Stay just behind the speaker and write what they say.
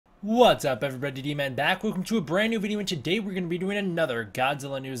What's up everybody, D-Man back. Welcome to a brand new video, and today we're going to be doing another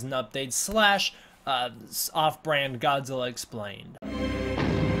Godzilla news and update slash off-brand Godzilla explained.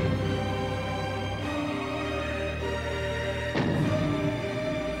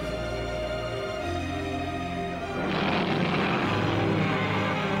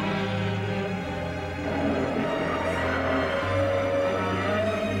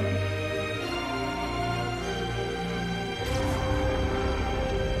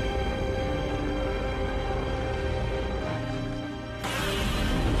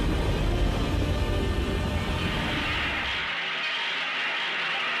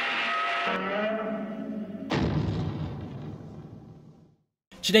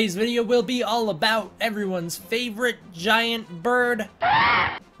 Today's video will be all about everyone's favorite giant bird,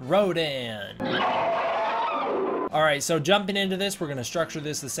 Rodan. Alright, so jumping into this, we're going to structure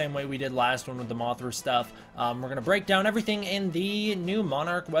this the same way we did last one with the Mothra stuff. We're going to break down everything in the new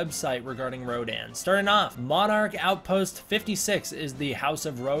Monarch website regarding Rodan. Starting off, Monarch Outpost 56 is the House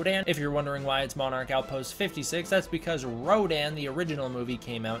of Rodan. If you're wondering why it's Monarch Outpost 56, that's because Rodan, the original movie,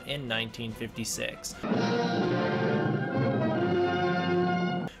 came out in 1956.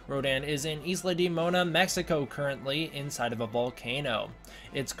 Rodan is in Isla de Mona, Mexico, currently inside of a volcano.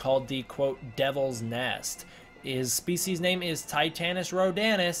 It's called the, quote, Devil's Nest. His species name is Titanus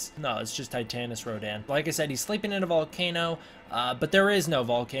rodanus. No, it's just Titanus rodan. Like I said, he's sleeping in a volcano, but there is no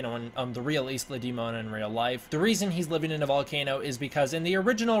volcano on the real Isla de Mona in real life. The reason he's living in a volcano is because in the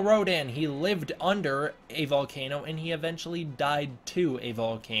original Rodan, he lived under a volcano and he eventually died to a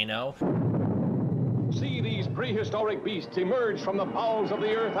volcano. See these prehistoric beasts emerge from the bowels of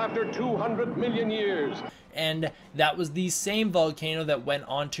the earth after 200 million years. And that was the same volcano that went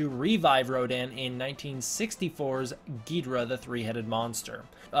on to revive Rodan in 1964's Ghidorah, the three-headed monster.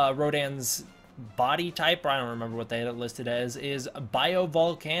 Rodan's body type, I don't remember what they had it listed as, is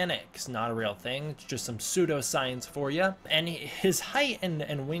biovolcanic. It's not a real thing, it's just some pseudoscience for you. And his height and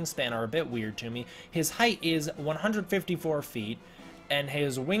wingspan are a bit weird to me. His height is 154 feet. And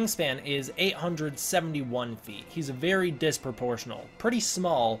his wingspan is 871 feet. He's very disproportional, pretty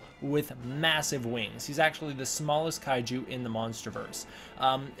small with massive wings. He's actually the smallest kaiju in the Monsterverse.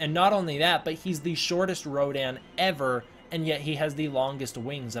 And not only that, but he's the shortest Rodan ever, and yet he has the longest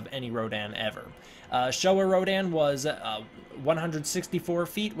wings of any Rodan ever. Showa Rodan was 164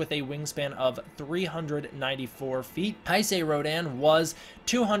 feet with a wingspan of 394 feet. Heisei Rodan was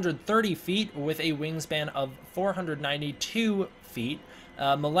 230 feet with a wingspan of 492 feet.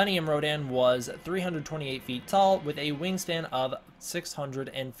 Millennium Rodan was 328 feet tall with a wingspan of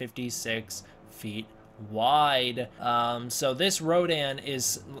 656 feet wide. So this Rodan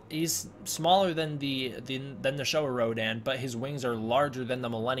he's smaller than the Showa Rodan, but his wings are larger than the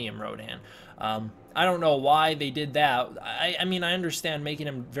Millennium Rodan. I don't know why they did that. I mean, I understand making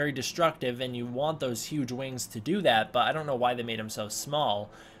him very destructive and you want those huge wings to do that, but I don't know why they made him so small.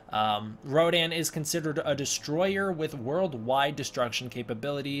 Rodan is considered a destroyer with worldwide destruction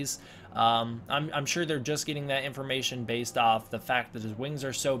capabilities. I'm sure they're just getting that information based off the fact that his wings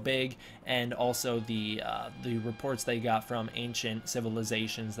are so big, and also the reports they got from ancient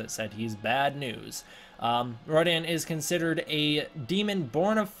civilizations that said he's bad news. Rodan is considered a demon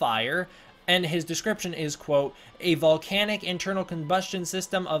born of fire, and his description is, quote, a volcanic internal combustion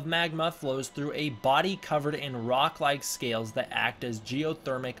system of magma flows through a body covered in rock-like scales that act as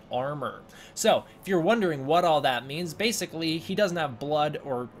geothermic armor. So, if you're wondering what all that means, basically, he doesn't have blood,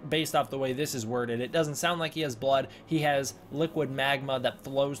 or based off the way this is worded, it doesn't sound like he has blood. He has liquid magma that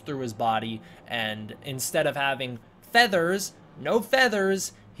flows through his body, and instead of having feathers, no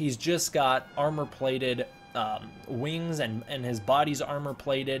feathers, he's just got armor-plated wings, and his body's armor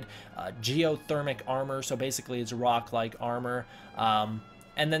plated, geothermic armor, so basically it's rock-like armor.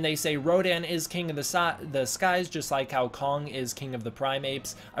 And then they say Rodan is king of the skies, just like how Kong is king of the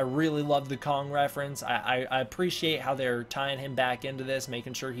primates. I really love the Kong reference. I appreciate how they're tying him back into this,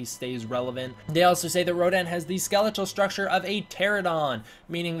 making sure he stays relevant. They also say that Rodan has the skeletal structure of a pterodon,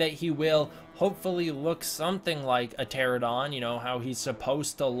 meaning that he will hopefully look something like a pterodon, you know, how he's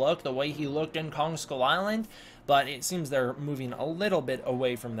supposed to look, the way he looked in Kong Skull Island. But it seems they're moving a little bit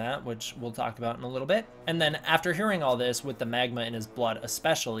away from that, which we'll talk about in a little bit. And then after hearing all this, with the magma in his blood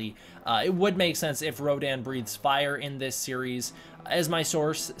especially, it would make sense if Rodan breathes fire in this series. As my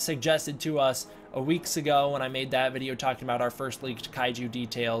source suggested to us weeks ago when I made that video talking about our first leaked kaiju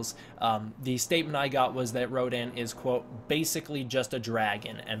details, the statement I got was that Rodan is, quote, basically just a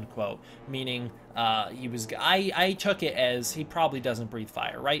dragon, end quote, meaning I took it as he probably doesn't breathe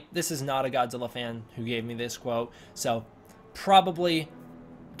fire, right? This is not a Godzilla fan who gave me this quote, so probably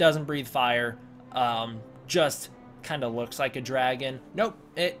doesn't breathe fire, just kind of looks like a dragon. Nope,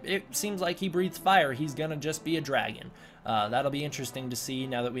 it seems like he breathes fire. He's gonna just be a dragon. That'll be interesting to see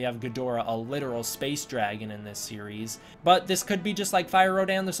now that we have Ghidorah, a literal space dragon in this series. But this could be just like Fire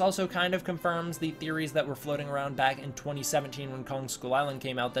Rodan. This also kind of confirms the theories that were floating around back in 2017 when Kong Skull Island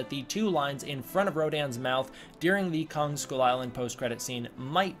came out, that the two lines in front of Rodan's mouth during the Kong Skull Island post-credit scene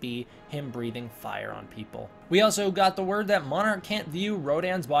might be him breathing fire on people. We also got the word that Monarch can't view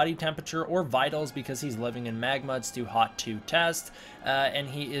Rodan's body temperature or vitals because he's living in magma. It's too hot to test, and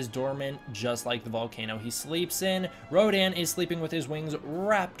he is dormant just like the volcano he sleeps in. Rodan is sleeping with his wings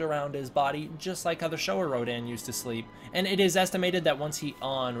wrapped around his body, just like how the Showa Rodan used to sleep. And it is estimated that once he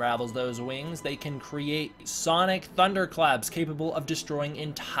unravels those wings, they can create sonic thunderclaps capable of destroying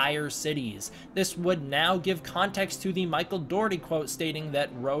entire cities. This would now give context to the Michael Dougherty quote stating that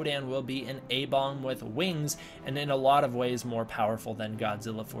Rodan will be an A-bomb with wings, and in a lot of ways more powerful than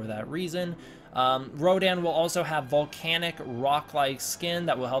Godzilla for that reason. Rodan will also have volcanic rock-like skin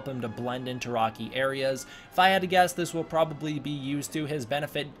that will help him to blend into rocky areas. If I had to guess, this will probably be used to his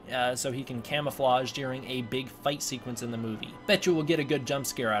benefit so he can camouflage during a big fight sequence in the movie. Bet you will get a good jump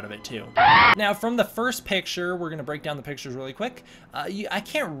scare out of it too. Now from the first picture, we're going to break down the pictures really quick. I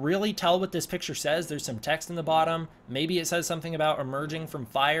can't really tell what this picture says. There's some text in the bottom. Maybe it says something about emerging from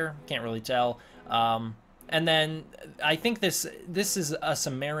fire. Can't really tell. And then I think this is a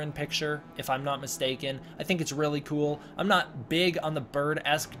Sumerian picture, if I'm not mistaken. I think it's really cool. I'm not big on the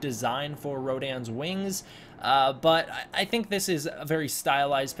bird-esque design for Rodan's wings, but I think this is a very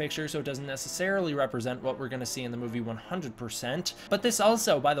stylized picture, so it doesn't necessarily represent what we're going to see in the movie 100%. But this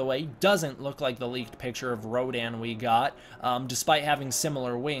also, by the way, doesn't look like the leaked picture of Rodan we got. Despite having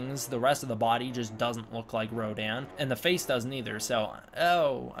similar wings, the rest of the body just doesn't look like Rodan, and the face doesn't either. So,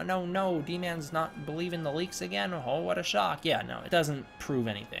 oh, no, D-Man's not believing the leaks again? Oh, what a shock. Yeah, no, it doesn't prove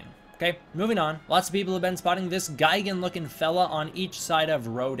anything. Okay, moving on. Lots of people have been spotting this Gigan-looking fella on each side of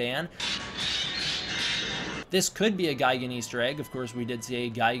Rodan. This could be a Gigan Easter egg. Of course, we did see a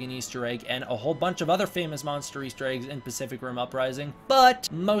Gigan Easter egg and a whole bunch of other famous monster Easter eggs in Pacific Rim Uprising, but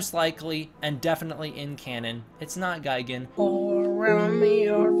most likely, and definitely in canon, it's not Gigan. All around me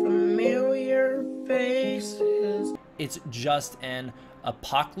are familiar faces. It's just an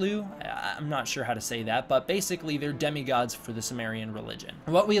Apoklu. I'm not sure how to say that, but basically they're demigods for the Sumerian religion.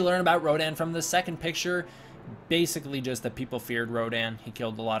 What we learn about Rodan from the second picture, basically just that people feared Rodan. He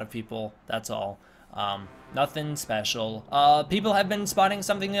killed a lot of people, that's all. Nothing special. People have been spotting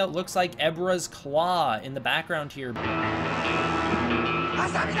something that looks like Ebra's claw in the background here.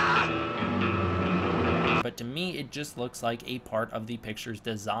 But to me, it just looks like a part of the picture's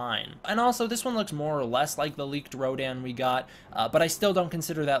design. And also, this one looks more or less like the leaked Rodan we got, but I still don't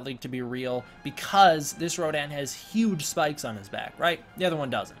consider that leak to be real because this Rodan has huge spikes on his back, right? The other one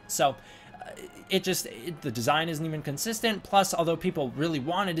doesn't. So, the design isn't even consistent. Plus, although people really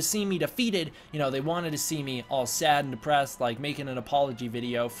wanted to see me defeated, you know, they wanted to see me all sad and depressed, like making an apology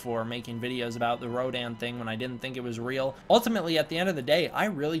video for making videos about the Rodan thing when I didn't think it was real. Ultimately, at the end of the day, I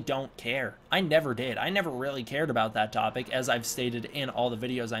really don't care. I never did. I never really cared about that topic, as I've stated in all the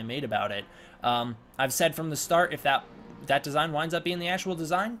videos I made about it. I've said from the start, if that design winds up being the actual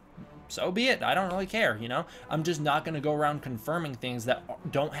design, so be it. I don't really care, you know? I'm just not going to go around confirming things that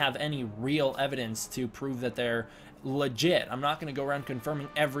don't have any real evidence to prove that they're legit. I'm not going to go around confirming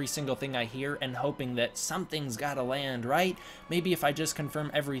every single thing I hear and hoping that something's got to land, right? Maybe if I just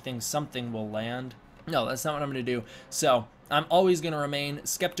confirm everything, something will land. No, that's not what I'm going to do. So, I'm always going to remain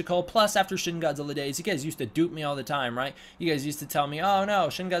skeptical. Plus, after Shin Godzilla days, you guys used to dupe me all the time, right? You guys used to tell me, oh no,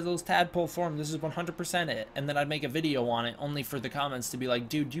 Shin Godzilla's tadpole form, this is 100% it. And then I'd make a video on it, only for the comments to be like,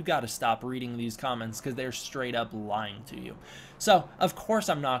 dude, you got to stop reading these comments because they're straight up lying to you. So, of course,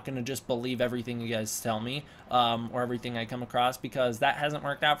 I'm not going to just believe everything you guys tell me, or everything I come across, because that hasn't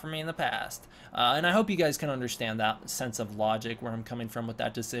worked out for me in the past. And I hope you guys can understand that sense of logic where I'm coming from with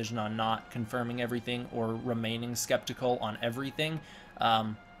that decision on not confirming everything or remaining skeptical on everything.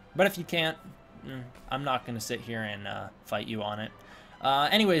 But if you can't, I'm not going to sit here and fight you on it.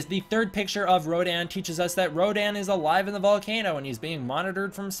 Anyways, the third picture of Rodan teaches us that Rodan is alive in the volcano and he's being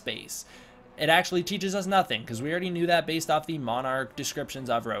monitored from space. It actually teaches us nothing, because we already knew that based off the Monarch descriptions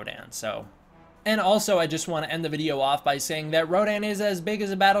of Rodan, so. And also, I just want to end the video off by saying that Rodan is as big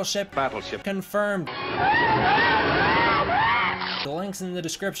as a battleship. Confirmed. The link's in the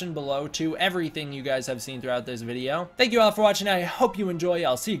description below to everything you guys have seen throughout this video. Thank you all for watching. I hope you enjoy.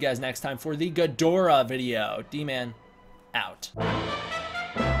 I'll see you guys next time for the Ghidorah video. D-Man, out.